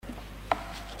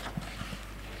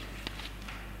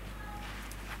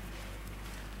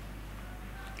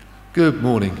Good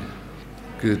morning.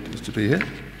 Good to be here.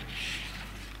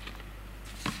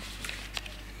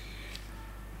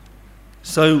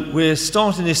 So we're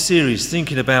starting this series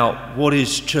thinking about what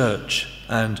is church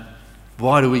and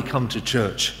why do we come to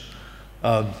church.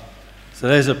 So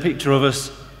there's a picture of us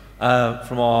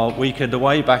from our weekend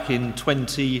away back in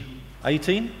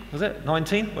 2018, was it?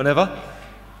 19? Whatever.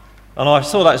 And I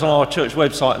saw that it's on our church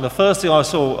website, and the first thing I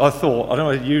thought, I don't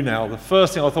know you now, the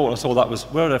first thing I thought when I saw that was,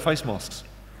 where are their face masks?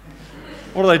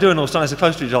 What are they doing all standing so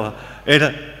close to each other?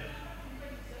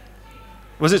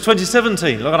 Was it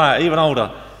 2017? Look at that, even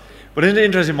older. But isn't it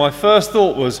interesting, my first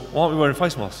thought was, why aren't we wearing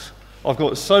face masks? I've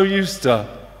got so used to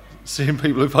seeing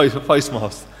people who wear face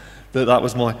masks that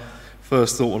was my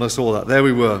first thought when I saw that. There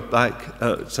we were, back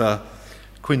at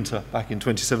Quinta, back in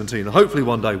 2017. And hopefully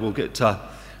one day we'll get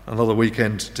another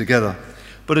weekend together.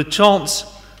 But a chance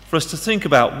for us to think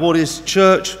about what is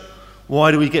church,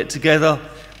 why do we get together,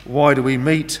 why do we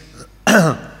meet?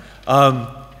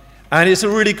 And it's a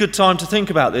really good time to think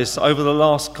about this over the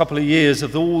last couple of years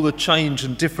of all the change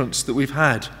and difference that we've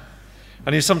had.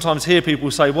 And you sometimes hear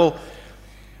people say, well,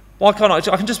 why can't I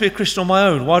can just be a Christian on my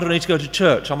own. Why do I need to go to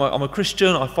church? I'm a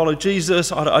Christian, I follow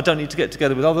Jesus, I don't need to get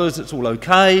together with others, it's all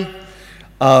okay.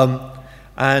 So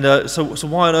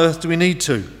why on earth do we need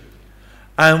to?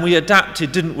 And we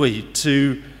adapted, didn't we,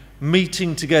 to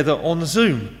meeting together on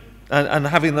Zoom and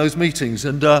having those meetings.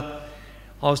 And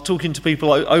I was talking to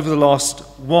people over the last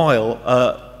while.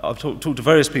 I've talked to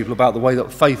various people about the way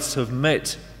that faiths have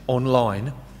met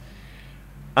online.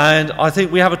 And I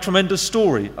think we have a tremendous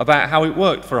story about how it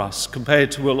worked for us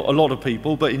compared to a lot of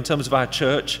people. But in terms of our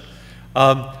church,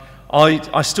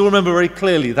 I still remember very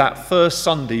clearly that first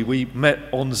Sunday we met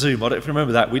on Zoom. I don't know if you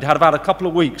remember that. We'd had about a couple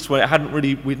of weeks where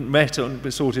we'd met and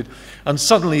been sorted. And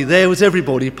suddenly there was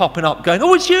everybody popping up going,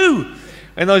 oh, it's you!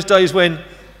 In those days when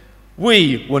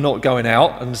we were not going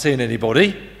out and seeing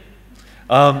anybody.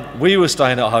 We were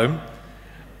staying at home.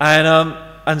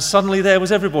 And suddenly there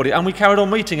was everybody. And we carried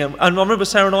on meeting. And I remember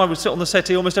Sarah and I would sit on the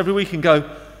settee almost every week and go,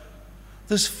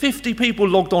 there's 50 people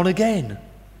logged on again.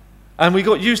 And we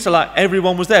got used to that.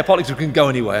 Everyone was there, partly because we couldn't go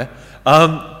anywhere.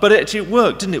 But actually it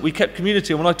worked, didn't it? We kept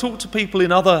community. And when I talked to people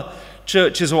in other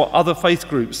churches or other faith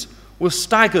groups, we're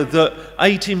staggered that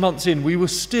 18 months in, we were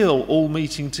still all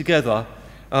meeting together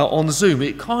on Zoom.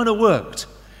 It kind of worked.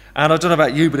 And I don't know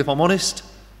about you, but if I'm honest,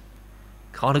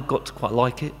 kind of got to quite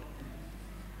like it.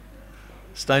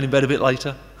 Staying in bed a bit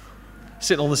later,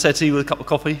 sitting on the settee with a cup of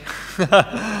coffee,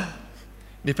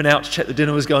 nipping out to check the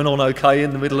dinner was going on okay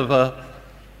in the middle of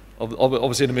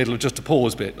obviously in the middle of just a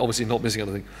pause bit, obviously not missing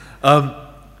anything. And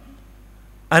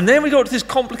then we got to this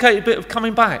complicated bit of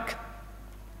coming back.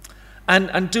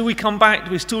 And do we come back?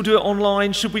 Do we still do it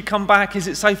online? Should we come back? Is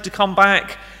it safe to come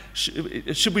back?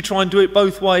 Should we try and do it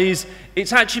both ways?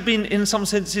 It's actually been, in some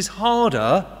senses,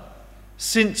 harder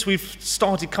since we've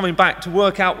started coming back to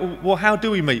work out, well, how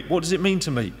do we meet? What does it mean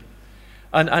to meet?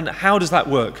 And how does that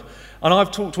work? And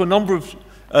I've talked to a number of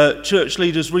church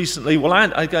leaders recently,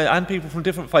 and people from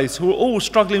different faiths, who are all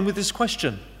struggling with this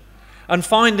question and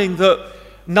finding that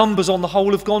numbers on the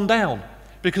whole have gone down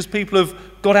because people have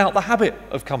got out the habit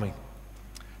of coming.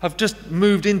 Have just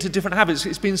moved into different habits.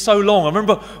 It's been so long. I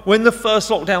remember when the first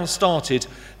lockdown started,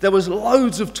 there was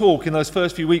loads of talk in those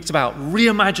first few weeks about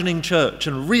reimagining church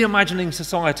and reimagining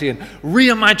society and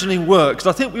reimagining work. Because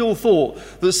I think we all thought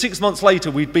that 6 months later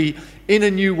we'd be in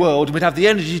a new world and we'd have the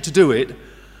energy to do it.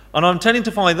 And I'm tending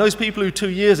to find those people who 2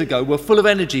 years ago were full of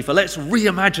energy for let's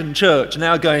reimagine church,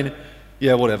 now going,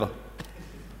 yeah, whatever.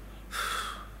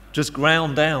 Just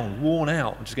ground down, worn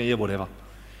out, and just going, yeah, whatever.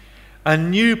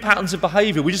 And new patterns of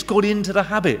behaviour. We just got into the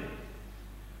habit.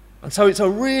 And so it's a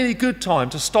really good time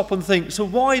to stop and think, so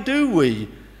why do we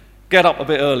get up a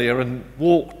bit earlier and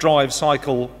walk, drive,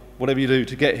 cycle, whatever you do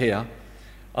to get here,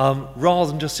 rather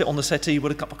than just sit on the settee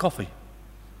with a cup of coffee?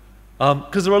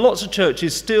 Because there are lots of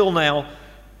churches still now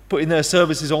putting their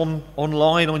services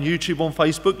online, on YouTube, on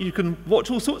Facebook. You can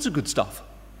watch all sorts of good stuff.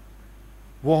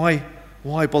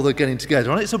 Why bother getting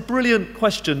together? And it's a brilliant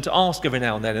question to ask every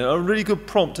now and then, and a really good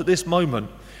prompt at this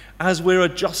moment as we're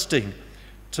adjusting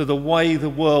to the way the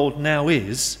world now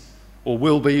is, or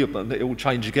will be, but it will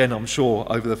change again, I'm sure,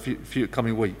 over the few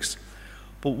coming weeks.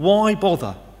 But why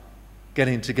bother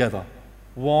getting together?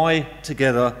 Why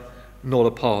together, not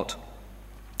apart?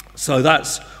 So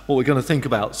that's what we're going to think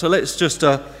about. So let's just...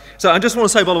 So I just want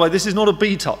to say, by the way, this is not a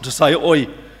beat-up to say, oi,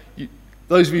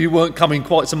 those of you who weren't coming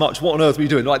quite so much, what on earth are we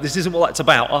doing? Like, this isn't what that's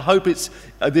about. I hope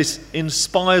this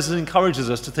inspires and encourages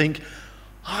us to think,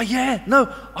 oh yeah,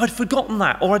 no, I'd forgotten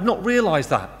that, or I'd not realised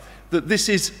that that this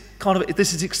is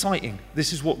exciting.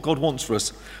 This is what God wants for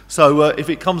us. So if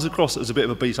it comes across as a bit of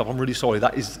a beat up, I'm really sorry.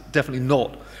 That is definitely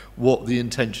not what the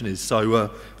intention is. So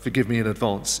forgive me in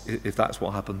advance if that's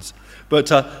what happens.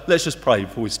 But let's just pray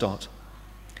before we start.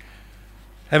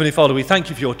 Heavenly Father, we thank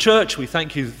you for your church. We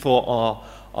thank you for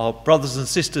our brothers and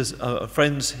sisters,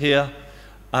 friends here.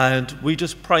 And we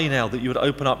just pray now that you would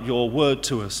open up your word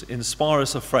to us, inspire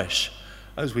us afresh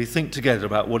as we think together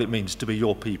about what it means to be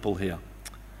your people here.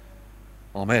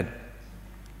 Amen.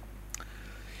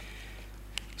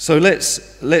 So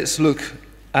let's look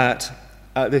at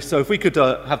this. So if we could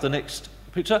have the next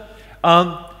picture.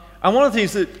 And one of the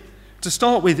things that to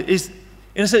start with is,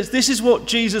 in a sense, this is what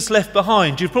Jesus left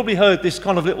behind. You've probably heard this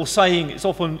kind of little saying. It's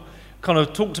often kind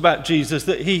of talked about Jesus,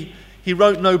 that he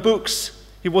wrote no books.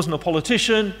 He wasn't a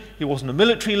politician. He wasn't a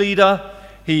military leader.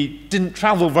 He didn't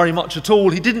travel very much at all.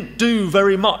 He didn't do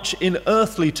very much in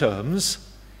earthly terms.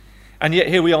 And yet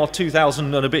here we are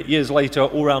 2,000 and a bit years later,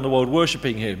 all around the world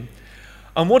worshipping him.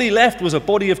 And what he left was a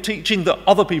body of teaching that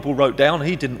other people wrote down.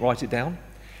 He didn't write it down.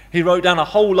 He left a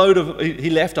whole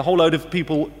load of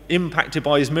people impacted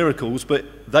by his miracles, but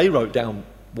they wrote down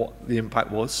what the impact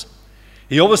was.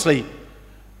 He obviously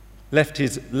left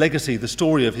his legacy, the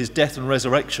story of his death and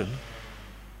resurrection,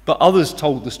 but others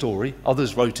told the story,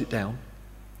 others wrote it down.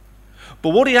 But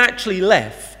what he actually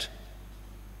left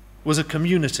was a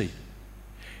community.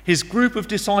 His group of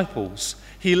disciples,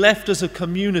 he left as a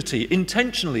community.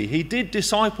 Intentionally, he did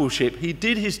discipleship, he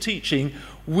did his teaching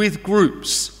with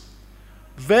groups.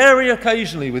 Very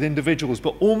occasionally with individuals,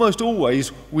 but almost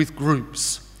always with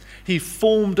groups. He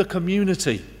formed a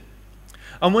community.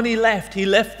 And when he left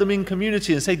them in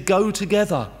community and said, go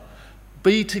together,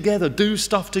 be together, do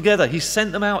stuff together. He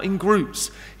sent them out in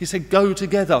groups. He said, go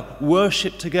together,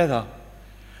 worship together.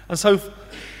 And so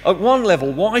at one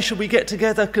level, why should we get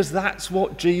together? Because that's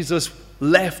what Jesus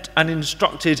left and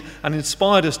instructed and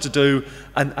inspired us to do,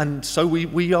 and so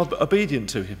we are obedient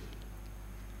to him.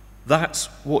 That's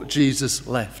what Jesus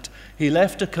left. He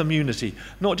left a community,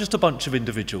 not just a bunch of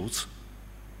individuals.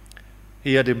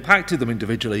 He had impacted them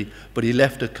individually, but he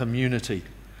left a community.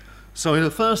 So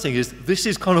the first thing is, this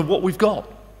is kind of what we've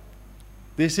got.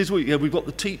 This is what we've got,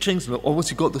 the teachings, and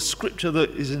obviously got the scripture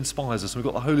that inspires us, and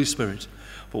we've got the Holy Spirit.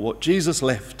 But what Jesus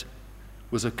left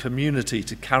was a community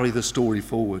to carry the story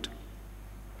forward.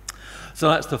 So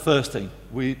that's the first thing.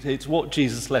 It's what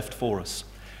Jesus left for us.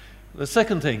 The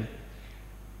second thing,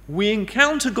 we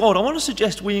encounter God. I want to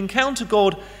suggest we encounter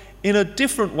God in a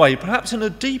different way, perhaps in a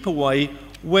deeper way,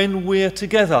 when we're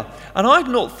together. And I'd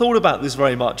not thought about this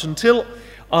very much until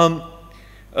I've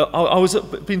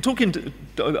been talking to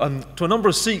a number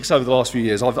of Sikhs over the last few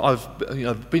years.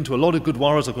 I've been to a lot of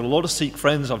Gurdwaras. I've got a lot of Sikh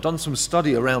friends. I've done some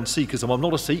study around Sikhism. I'm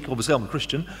not a Sikh, obviously I'm a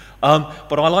Christian,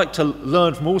 but I like to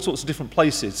learn from all sorts of different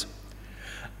places.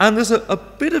 And there's a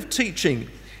bit of teaching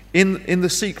in the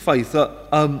Sikh faith that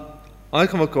I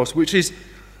come across, which is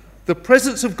the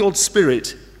presence of God's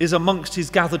Spirit is amongst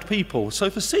his gathered people. So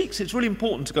for Sikhs, it's really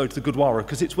important to go to the Gurdwara,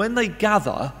 because it's when they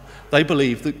gather, they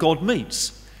believe that God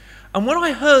meets. And when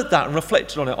I heard that and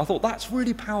reflected on it, I thought, that's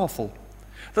really powerful.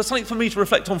 That's something for me to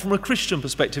reflect on from a Christian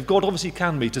perspective. God obviously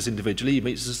can meet us individually. He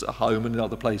meets us at home and in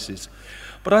other places.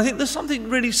 But I think there's something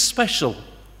really special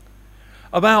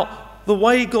about the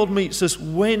way God meets us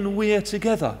when we're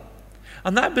together.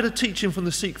 And that bit of teaching from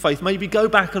the Sikh faith, maybe go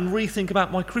back and rethink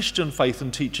about my Christian faith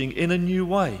and teaching in a new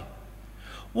way.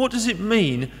 What does it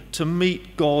mean to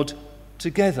meet God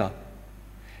together?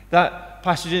 That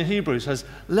passage in Hebrews says,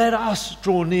 let us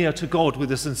draw near to God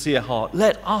with a sincere heart.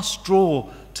 Let us draw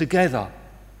together.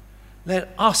 Let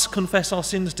us confess our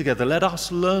sins together. Let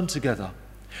us learn together.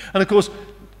 And of course,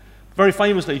 very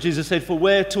famously, Jesus said, for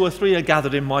where 2 or 3 are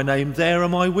gathered in my name, there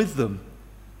am I with them.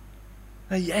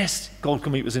 Now, yes, God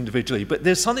can meet us individually, but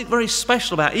there's something very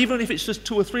special about, even if it's just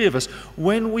 2 or 3 of us,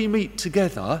 when we meet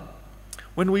together,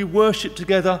 when we worship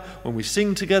together, when we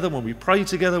sing together, when we pray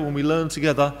together, when we learn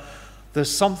together, there's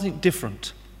something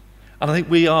different. And I think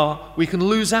we can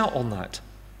lose out on that.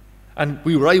 And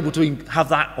we were able to have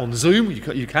that on Zoom.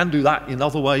 You can do that in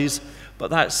other ways. But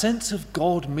that sense of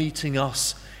God meeting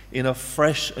us in a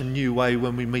fresh and new way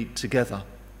when we meet together.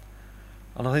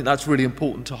 And I think that's really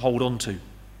important to hold on to.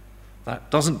 That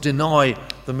doesn't deny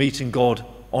the meeting God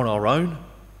on our own.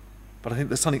 But I think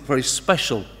there's something very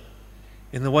special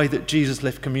in the way that Jesus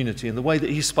left community, in the way that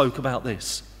he spoke about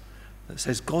this. That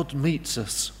says God meets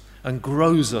us and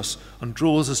grows us and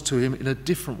draws us to him in a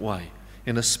different way,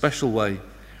 in a special way,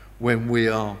 when we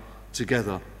are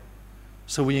together.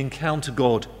 So we encounter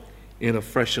God in a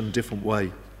fresh and different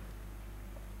way.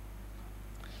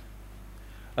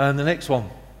 And the next one,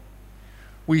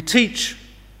 we teach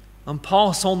and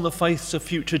pass on the faith to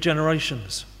future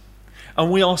generations.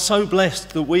 And we are so blessed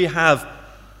that we have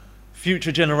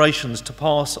future generations to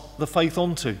pass the faith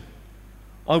on to.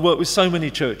 I work with so many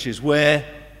churches where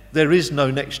there is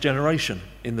no next generation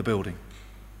in the building.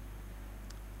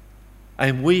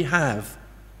 And we have,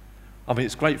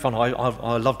 it's great fun.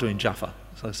 I love doing Jaffa.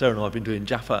 So Sarah and I have been doing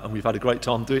Jaffa, and we've had a great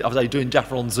time doing it. I would say doing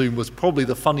Jaffa on Zoom was probably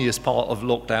the funniest part of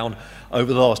lockdown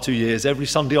over the last 2 years. Every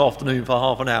Sunday afternoon for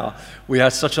half an hour, we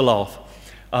had such a laugh.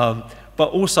 But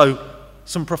also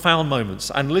some profound moments.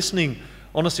 And listening,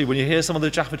 honestly, when you hear some of the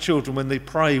Jaffa children, when they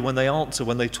pray, when they answer,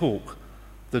 when they talk,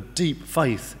 the deep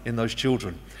faith in those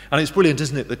children. And it's brilliant,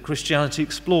 isn't it, that Christianity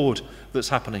Explored that's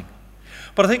happening.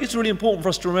 But I think it's really important for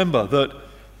us to remember that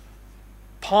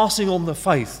passing on the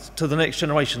faith to the next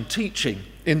generation, teaching,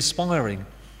 inspiring,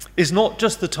 is not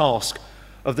just the task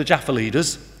of the Jaffa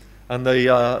leaders and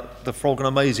the Frog and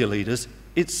Amazia leaders.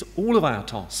 It's all of our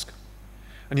task.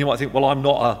 And you might think, well, I'm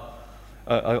not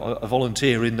a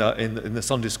volunteer in the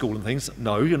Sunday school and things.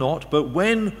 No, you're not. But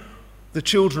when the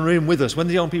children are in with us, when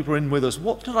the young people are in with us,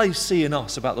 what do they see in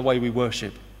us about the way we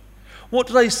worship? What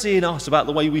do they see in us about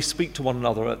the way we speak to one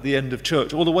another at the end of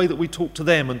church, or the way that we talk to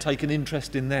them and take an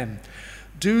interest in them?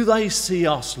 Do they see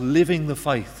us living the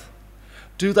faith?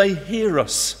 Do they hear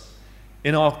us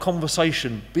in our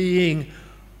conversation being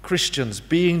Christians,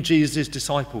 being Jesus'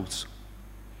 disciples?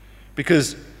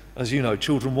 Because, as you know,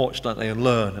 children watch, don't they, and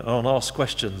learn and ask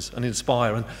questions and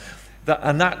inspire.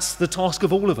 And that's the task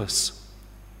of all of us.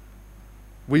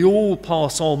 We all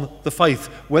pass on the faith,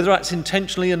 whether that's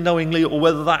intentionally and knowingly or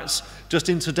whether that's just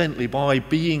incidentally by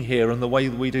being here and the way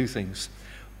that we do things.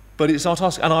 But it's our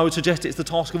task, and I would suggest it's the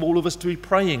task of all of us to be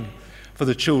praying for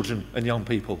the children and young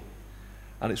people.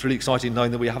 And it's really exciting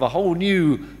knowing that we have a whole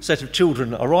new set of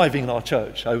children arriving in our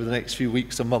church over the next few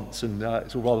weeks and months, and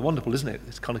it's all rather wonderful, isn't it?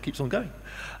 It kind of keeps on going.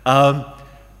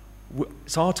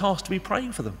 It's our task to be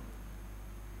praying for them,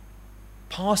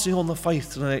 passing on the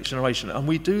faith to the next generation, and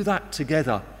we do that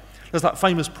together. There's that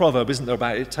famous proverb, isn't there,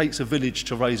 about it takes a village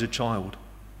to raise a child.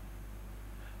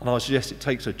 And I suggest it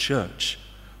takes a church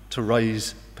to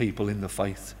raise people in the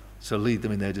faith, to lead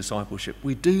them in their discipleship.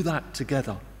 We do that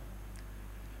together.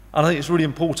 And I think it's really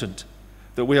important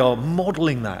that we are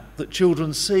modelling that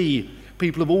children see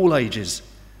people of all ages.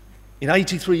 In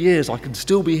 83 years, I can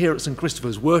still be here at St.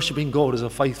 Christopher's worshipping God as a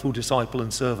faithful disciple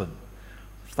and servant.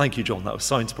 Thank you, John. That was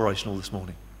so inspirational this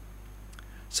morning.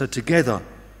 So together,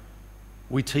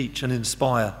 we teach and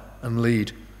inspire and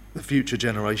lead the future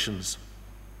generations.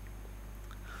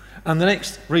 And the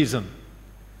next reason,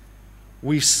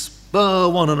 we spur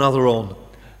one another on.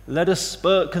 Let us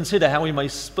consider how we may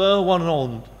spur one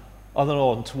another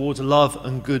on towards love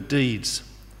and good deeds.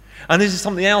 And this is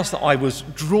something else that I was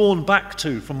drawn back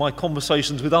to from my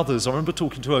conversations with others. I remember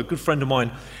talking to a good friend of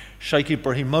mine, Sheikh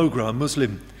Ibrahim Mogra, a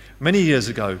Muslim, many years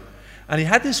ago. And he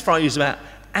had this phrase about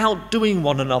outdoing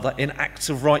one another in acts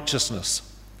of righteousness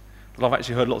that I've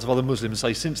actually heard lots of other Muslims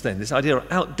say since then, this idea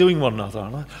of outdoing one another.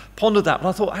 And I pondered that, but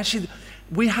I thought, actually,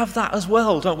 we have that as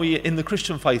well, don't we, in the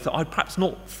Christian faith, that I'd perhaps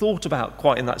not thought about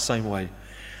quite in that same way.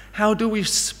 How do we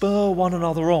spur one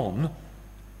another on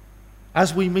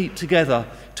as we meet together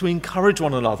to encourage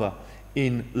one another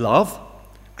in love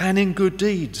and in good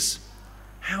deeds?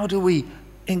 How do we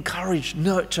encourage,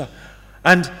 nurture?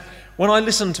 And when I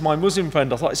listened to my Muslim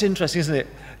friend, I thought, it's interesting, isn't it?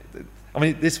 I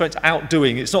mean, this went to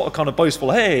outdoing. It's not a kind of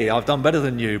boastful, hey, I've done better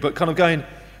than you, but kind of going,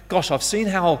 gosh, I've seen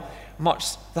how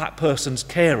much that person's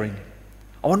caring.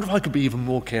 I wonder if I could be even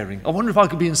more caring. I wonder if I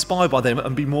could be inspired by them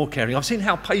and be more caring. I've seen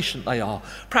how patient they are.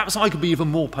 Perhaps I could be even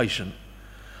more patient.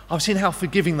 I've seen how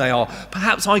forgiving they are.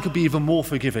 Perhaps I could be even more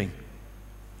forgiving.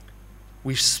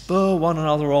 We spur one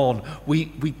another on.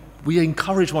 We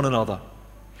encourage one another.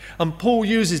 And Paul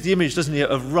uses the image, doesn't he,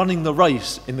 of running the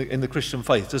race in the Christian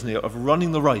faith, doesn't he, of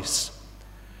running the race.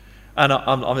 And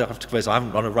I have to confess, I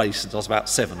haven't run a race since I was about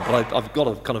 7, but I've got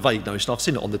a kind of vague notion. I've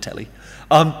seen it on the telly.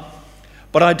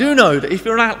 But I do know that if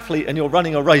you're an athlete and you're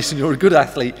running a race and you're a good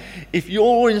athlete, if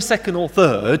you're in second or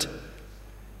third,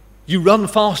 you run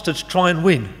faster to try and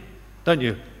win, don't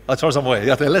you? As far as I'm aware.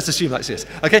 Let's assume that's it.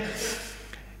 Okay?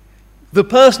 The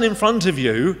person in front of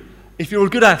you, if you're a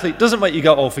good athlete, doesn't make you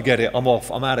go, oh, forget it, I'm off,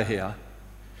 I'm out of here.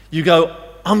 You go,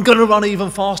 I'm going to run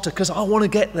even faster because I want to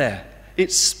get there.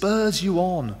 It spurs you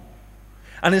on.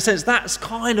 And in a sense, that's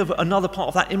kind of another part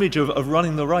of that image of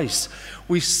running the race.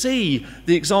 We see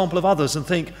the example of others and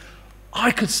think, I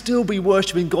could still be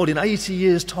worshipping God in 80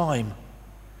 years' time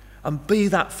and be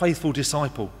that faithful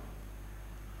disciple.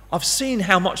 I've seen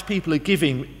how much people are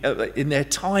giving in their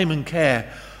time and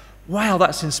care. Wow,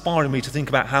 that's inspiring me to think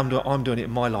about how I'm doing it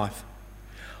in my life.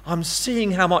 I'm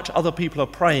seeing how much other people are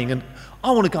praying, and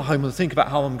I want to go home and think about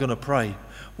how I'm going to pray.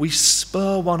 We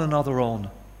spur one another on.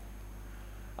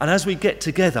 And as we get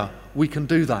together, we can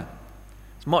do that.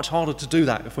 It's much harder to do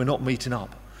that if we're not meeting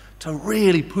up, to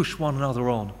really push one another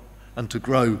on and to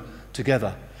grow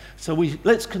together. So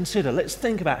let's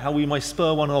think about how we may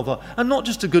spur one another, and not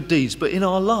just to good deeds, but in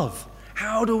our love.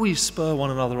 How do we spur one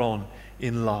another on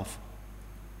in love?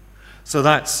 So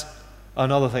that's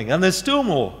another thing. And there's still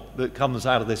more that comes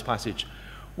out of this passage.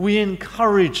 We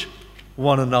encourage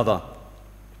one another.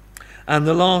 And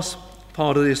the last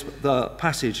part of the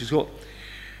passage has got,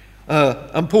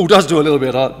 and Paul does do a little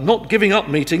bit, not giving up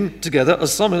meeting together,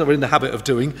 as some are in the habit of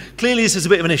doing. Clearly this is a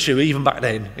bit of an issue even back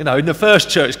then. In the first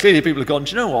church, clearly people have gone,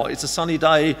 do you know what, it's a sunny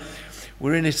day,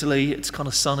 we're in Italy, it's kind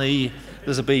of sunny,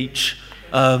 there's a beach,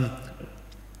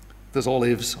 there's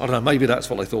olives, I don't know, maybe that's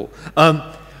what I thought.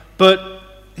 But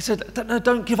he said, no,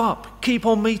 don't give up, keep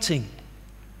on meeting.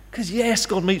 Because yes,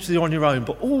 God meets with you on your own,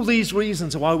 but all these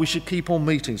reasons are why we should keep on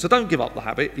meeting. So don't give up the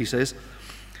habit, he says.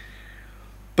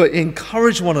 But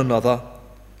encourage one another,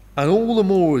 and all the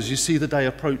more as you see the day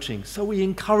approaching. So we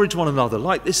encourage one another,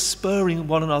 like this spurring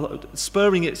one another,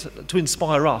 spurring it to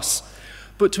inspire us,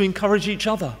 but to encourage each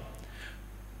other.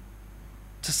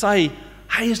 To say,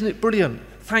 hey, isn't it brilliant?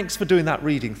 Thanks for doing that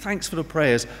reading. Thanks for the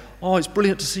prayers. Oh, it's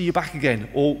brilliant to see you back again.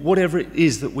 Or whatever it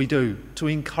is that we do, to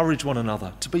encourage one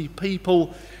another, to be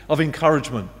people of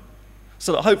encouragement.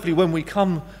 So that hopefully when we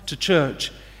come to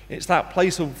church, it's that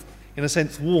place of, in a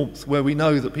sense, warmth, where we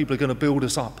know that people are going to build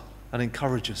us up and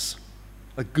encourage us.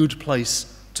 A good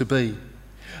place to be.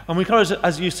 And we encourage,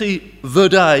 as you see the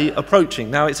day approaching.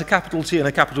 Now it's a capital T and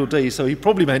a capital D, so he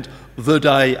probably meant the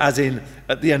day as in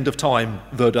at the end of time,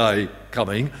 the day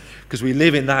coming, because we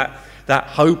live in that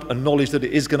hope and knowledge that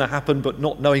it is going to happen, but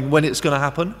not knowing when it's going to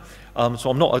happen. So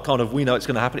I'm not a kind of, we know it's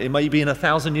going to happen. It may be in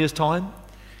 1,000 years' time,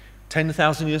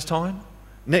 10,000 years' time,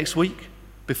 next week,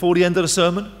 before the end of the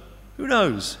sermon. Who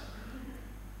knows?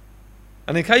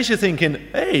 And in case you're thinking,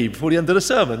 hey, before the end of the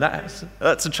sermon,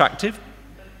 that's attractive.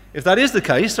 If that is the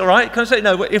case, all right, can I say,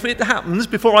 no, if it happens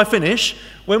before I finish,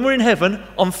 when we're in heaven,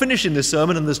 I'm finishing this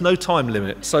sermon and there's no time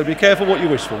limit. So be careful what you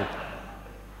wish for.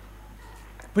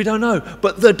 We don't know.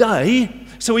 But the day,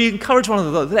 so we encourage one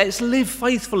another, let's live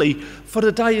faithfully, for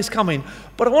the day is coming.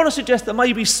 But I want to suggest that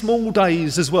maybe small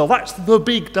days as well. That's the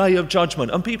big day of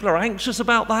judgment. And people are anxious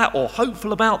about that or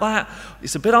hopeful about that.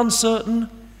 It's a bit uncertain.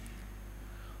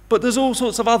 But there's all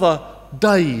sorts of other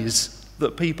days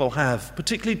that people have,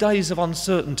 particularly days of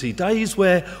uncertainty, days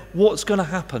where what's going to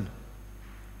happen.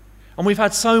 And we've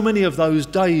had so many of those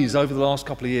days over the last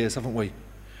couple of years, haven't we?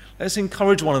 Let's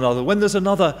encourage one another. When there's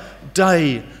another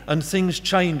day and things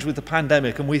change with the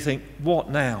pandemic and we think,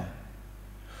 what now?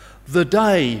 The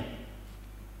day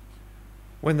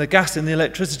when the gas and the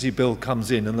electricity bill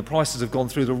comes in and the prices have gone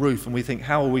through the roof and we think,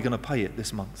 how are we going to pay it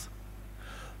this month?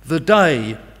 The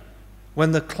day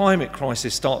when the climate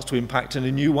crisis starts to impact in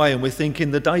a new way and we're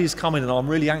thinking, the day is coming and I'm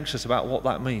really anxious about what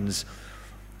that means.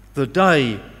 The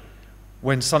day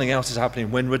when something else is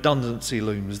happening, when redundancy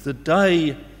looms. The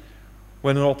day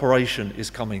when an operation is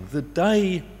coming, the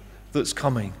day that's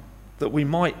coming that we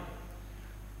might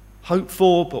hope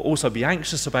for but also be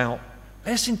anxious about.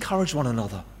 Let's encourage one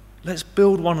another. Let's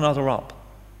build one another up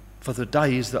for the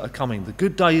days that are coming, the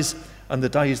good days and the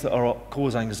days that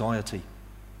cause anxiety.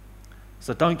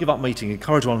 So don't give up meeting,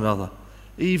 encourage one another,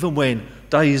 even when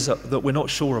days that we're not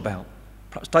sure about,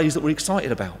 perhaps days that we're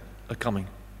excited about are coming.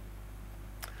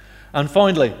 And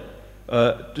finally,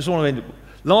 just want to end.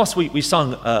 Last week we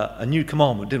sung A New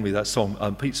Commandment, didn't we, that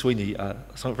song? Pete Sweeney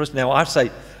sung it for us. Now I have to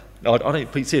say, I don't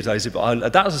think Pete's here today,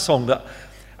 but that was a song that,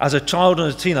 as a child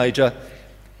and a teenager,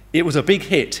 it was a big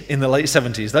hit in the late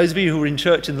 70s. Those of you who were in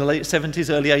church in the late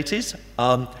 70s, early 80s,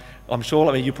 I'm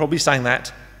sure, you probably sang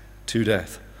that to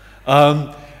death.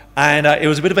 And it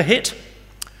was a bit of a hit,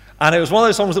 and it was one of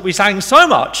those songs that we sang so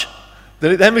much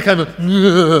that it then became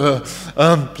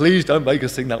please don't make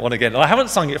us sing that one again. And I haven't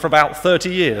sung it for about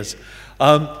 30 years.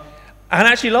 And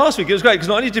actually last week it was great because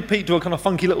not only did Pete do a kind of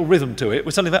funky little rhythm to it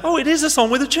with something like, it is a song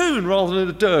with a tune rather than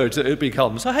a dirge that it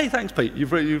becomes. So hey, thanks Pete,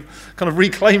 you've kind of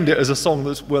reclaimed it as a song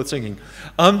that's worth singing.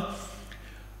 But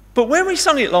when we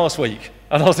sung it last week,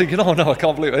 and I was thinking, oh no, I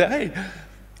can't believe it. Hey,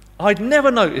 I'd never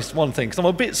noticed one thing, because I'm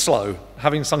a bit slow,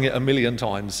 having sung it 1,000,000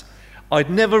 times. I'd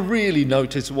never really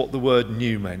noticed what the word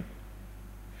new meant.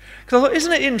 Because I thought,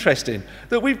 isn't it interesting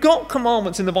that we've got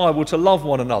commandments in the Bible to love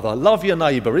one another, love your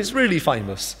neighbour, it's really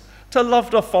famous. To love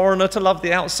the foreigner, to love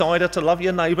the outsider, to love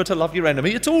your neighbour, to love your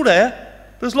enemy. It's all there.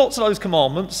 There's lots of those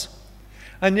commandments.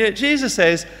 And yet Jesus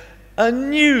says, a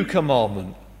new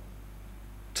commandment,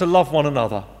 to love one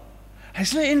another.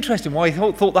 Isn't it interesting why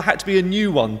he thought there had to be a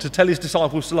new one to tell his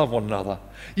disciples to love one another?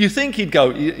 You think he'd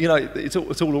go, it's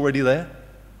all already there.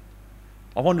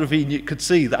 I wonder if he could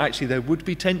see that actually there would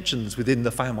be tensions within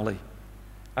the family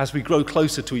as we grow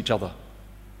closer to each other.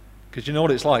 Because you know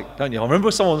what it's like, don't you? I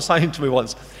remember someone saying to me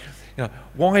once,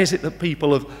 why is it that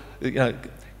people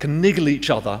can niggle each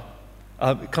other,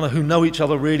 kind of who know each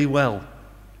other really well?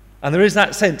 And there is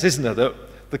that sense, isn't there, that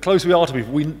the closer we are to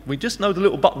people, we just know the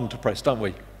little button to press, don't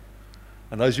we?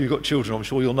 And those of you who've got children, I'm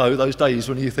sure you'll know those days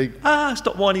when you think,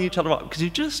 stop winding each other up, because you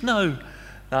just know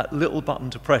that little button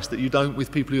to press that you don't with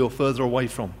people you're further away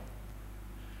from.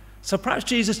 So perhaps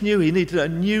Jesus knew he needed a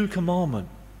new commandment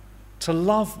to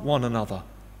love one another.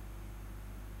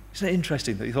 Isn't it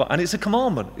interesting that he thought, and it's a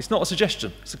commandment, it's not a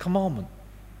suggestion, it's a commandment.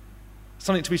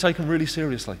 Something to be taken really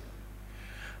seriously.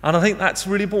 And I think that's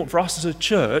really important for us as a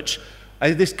church,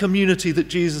 this community that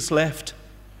Jesus left,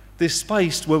 this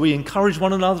space where we encourage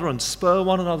one another and spur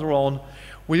one another on.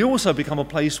 We also become a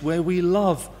place where we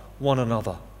love one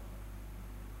another.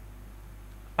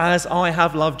 As I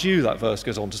have loved you, that verse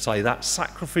goes on to say, that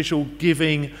sacrificial,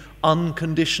 giving,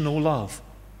 unconditional love.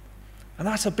 And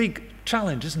that's a big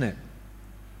challenge, isn't it?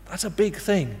 That's a big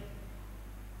thing.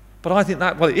 But I think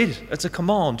it is. It's a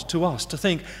command to us to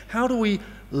think, how do we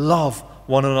love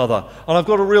one another? And I've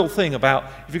got a real thing about,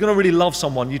 if you're going to really love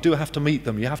someone, you do have to meet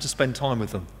them. You have to spend time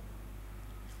with them.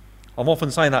 I'm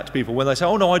often saying that to people when they say,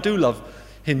 oh no, I do love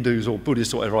Hindus or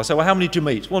Buddhists or whatever. I say, well, how many do you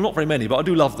meet? Well, not very many, but I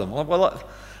do love them. Well,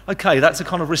 okay, that's a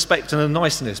kind of respect and a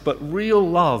niceness, but real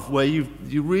love where you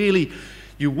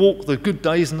walk the good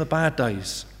days and the bad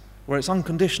days, where it's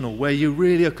unconditional, where you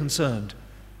really are concerned.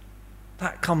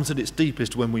 That comes at its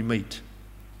deepest when we meet.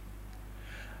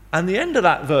 And the end of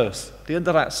that verse, the end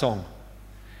of that song,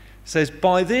 says,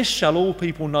 by this shall all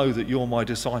people know that you're my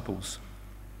disciples.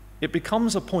 It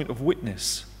becomes a point of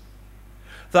witness.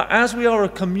 That as we are a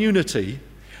community,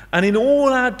 and in all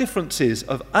our differences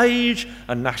of age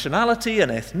and nationality and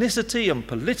ethnicity and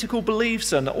political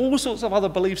beliefs and all sorts of other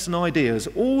beliefs and ideas,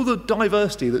 all the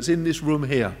diversity that's in this room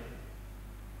here,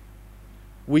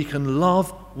 we can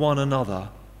love one another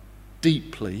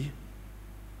deeply.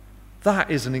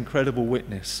 That is an incredible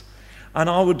witness. And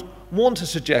I would want to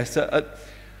suggest that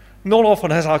not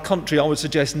often has our country, I would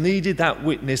suggest, needed that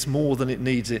witness more than it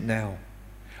needs it now.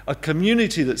 A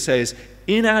community that says,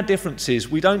 in our differences,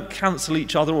 we don't cancel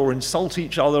each other or insult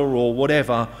each other or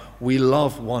whatever. We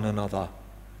love one another.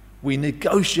 We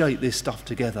negotiate this stuff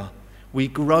together. We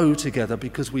grow together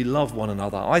because we love one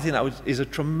another. I think that is a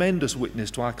tremendous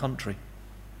witness to our country.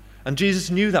 And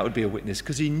Jesus knew that would be a witness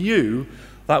because he knew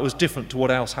that was different to what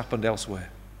else happened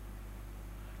elsewhere.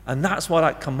 And that's why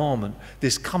that commandment,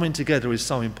 this coming together, is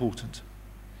so important.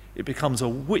 It becomes a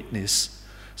witness.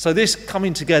 So this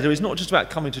coming together is not just about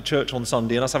coming to church on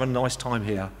Sunday and us having a nice time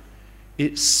here.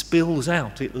 It spills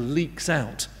out, it leaks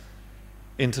out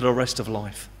into the rest of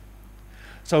life.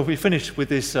 So if we finish with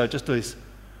this, just this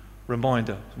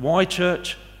reminder. Why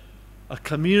church? A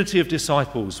community of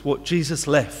disciples, what Jesus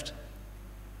left.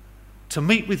 To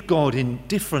meet with God in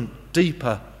different,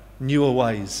 deeper, newer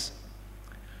ways.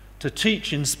 To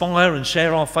teach, inspire and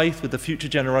share our faith with the future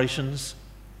generations.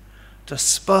 To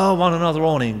spur one another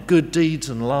on in good deeds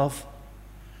and love,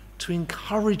 to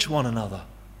encourage one another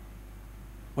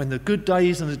when the good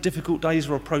days and the difficult days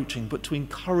are approaching, but to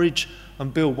encourage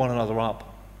and build one another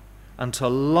up, and to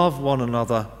love one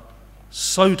another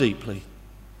so deeply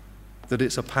that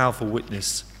it's a powerful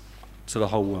witness to the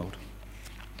whole world.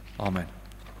 Amen.